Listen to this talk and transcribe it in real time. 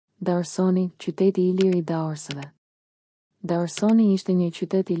Daorsoni, qyteti i Ilir i Daorsëve. Daorsoni ishte një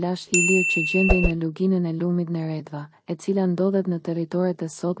qytet i lashtë i Ilir që gjendej në luginën e lumit Neretva, e cila ndodhet në territoret e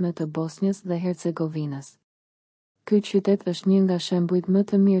sotme të Bosnjës dhe Hercegovinës. Ky qytet është një nga shembujt më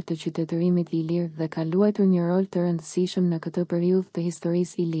të mirë të qytetërimit i Ilir dhe ka luajtur një rol të rëndësishëm në këtë periudhë të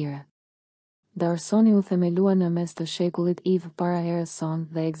historisë ilire. Daorsoni u themelua në mes të shekullit IV para erës sonë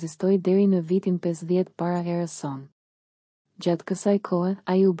dhe ekzistoi deri në vitin 50 para erës sonë. Gjatë kësaj kohe,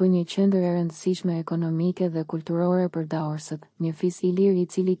 ai u bë një qendër e rëndësishme ekonomike dhe kulturore për daorsët, një fis ilir i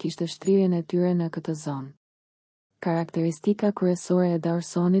cili kishte shtrirjen e tyre në këtë zonë. Karakteristika kryesore e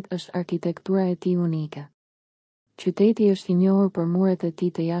Daorsonit është arkitektura e tij unike. Qyteti është i njohur për muret e tij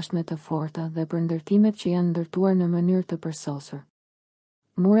të jashtme të forta dhe për ndërtimet që janë ndërtuar në mënyrë të përsosur.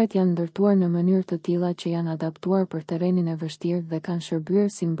 Muret janë ndërtuar në mënyrë të tilla që janë adaptuar për terrenin e vështirë dhe kanë shërbyer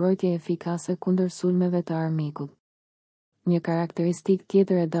si mbrojtje efikase kundër sulmeve të armikut. Një karakteristikë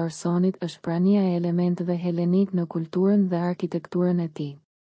tjetër e Daorsonit është prania e elementeve helenik në kulturën dhe arkitekturën e tij.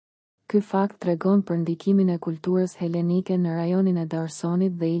 Ky fakt tregon për ndikimin e kulturës helenike në rajonin e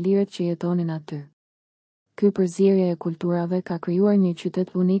Daorsonit dhe ilirët që jetonin aty. Ky përzierje e kulturave ka krijuar një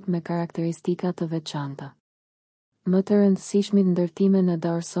qytet unik me karakteristika të veçanta. Më të rëndësishmit ndërtime në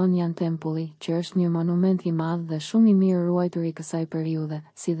Daorson janë tempulli, që është një monument i madh dhe shumë i mirë ruajtur i kësaj periudhe,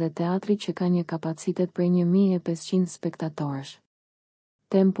 si dhe teatri që ka një kapacitet prej 1500 spektatorësh.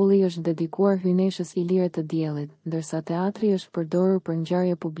 Tempulli është dedikuar hyneshës ilire të diellit, ndërsa teatri është përdorur për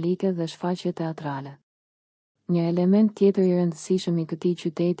ngjarje publike dhe shfaqje teatrale. Një element tjetër i rëndësishëm i këtij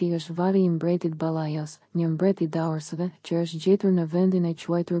qyteti është varri i mbretit Ballajos, një mbret i Daorsëve, që është gjetur në vendin e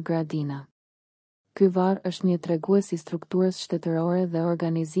quajtur Gradina. Ky varr është një tregues i strukturës shtetërore dhe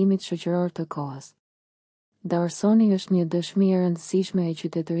organizimit shoqëror të kohës. Daorsoni është një dëshmi e rëndësishme e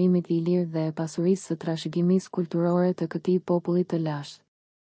qytetërimit i Ilir dhe e pasurisë së trashëgimisë kulturore të këtij populli të lashtë.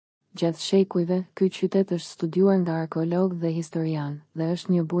 Gjatë shekujve, ky qytet është studiuar nga arkeologë dhe historianë dhe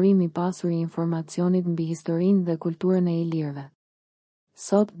është një burim i pasur i informacionit mbi historinë dhe kulturën e ilirëve.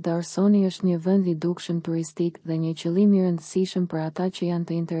 Sot, Daorsoni është një vend i dukshëm turistik dhe një qëllim i rëndësishëm për ata që janë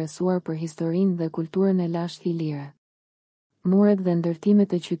të interesuar për historinë dhe kulturën e lashtë ilire. Muret dhe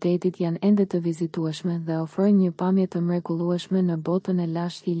ndërtimet e qytetit janë ende të vizitueshme dhe ofrojnë një pamje të mrekullueshme në botën e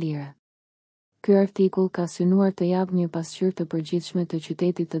lashtë ilire. Ky artikull ka synuar të japë një pasqyrë të përgjithshme të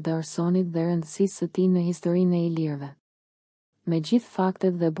qytetit të Daorsonit dhe rëndësisë së tij në historinë e ilirëve. Me gjithë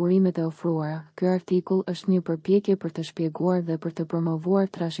faktet dhe burimet e ofruara, ky artikull është një përpjekje për të shpjeguar dhe për të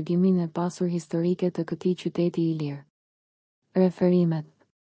promovuar trashëgiminë e pasur historike të këtij qyteti ilir. Referimet: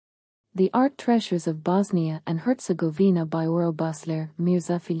 The Art Treasures of Bosnia and Herzegovina by Uro Basler,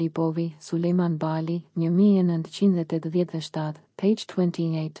 Mirza Filipovi, Sulejman Bali, 1987, page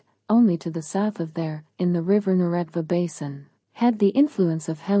 28, only to the south of there, in the river Neretva basin, had the influence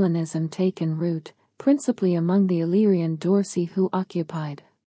of Hellenism taken root, principally among the Illyrian Dorsi who occupied.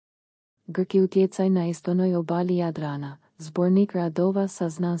 Qyteti na istonoi Obali Jadrana, Zbornik Radova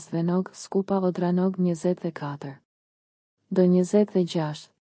Saznan Svenog, Skupa Odranog 24. Do 26.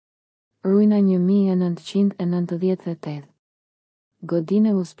 Ruina 1998.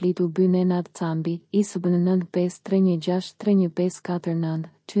 Godine u splitu Bynenad Cambi, ISBN 953163154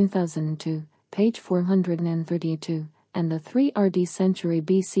 2002, page 432. And the 3rd century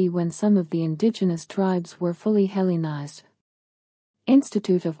BC when some of the indigenous tribes were fully Hellenized.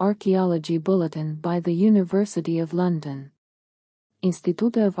 Institute of Archaeology Bulletin by the University of London.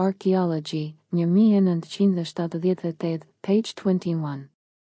 Institute of Archaeology, 1978, page 21.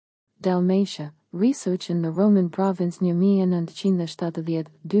 Dalmatia, Research in the Roman Province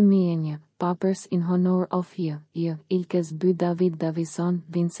 1970-2001, Papers in honor of Ilkes By David Davison,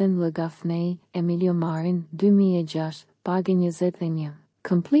 Vincent Le Gaffney, Emilio Marin, 2006, page 21.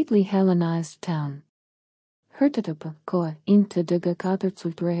 Completely Hellenized Town. Hërtëtëpë, Koe, Inte DG4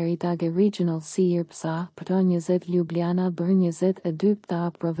 Culturheritage Regional Sir Psa, Pëto 20 Ljubljana Bër 22 ta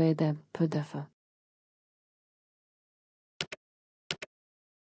Provede, PDF.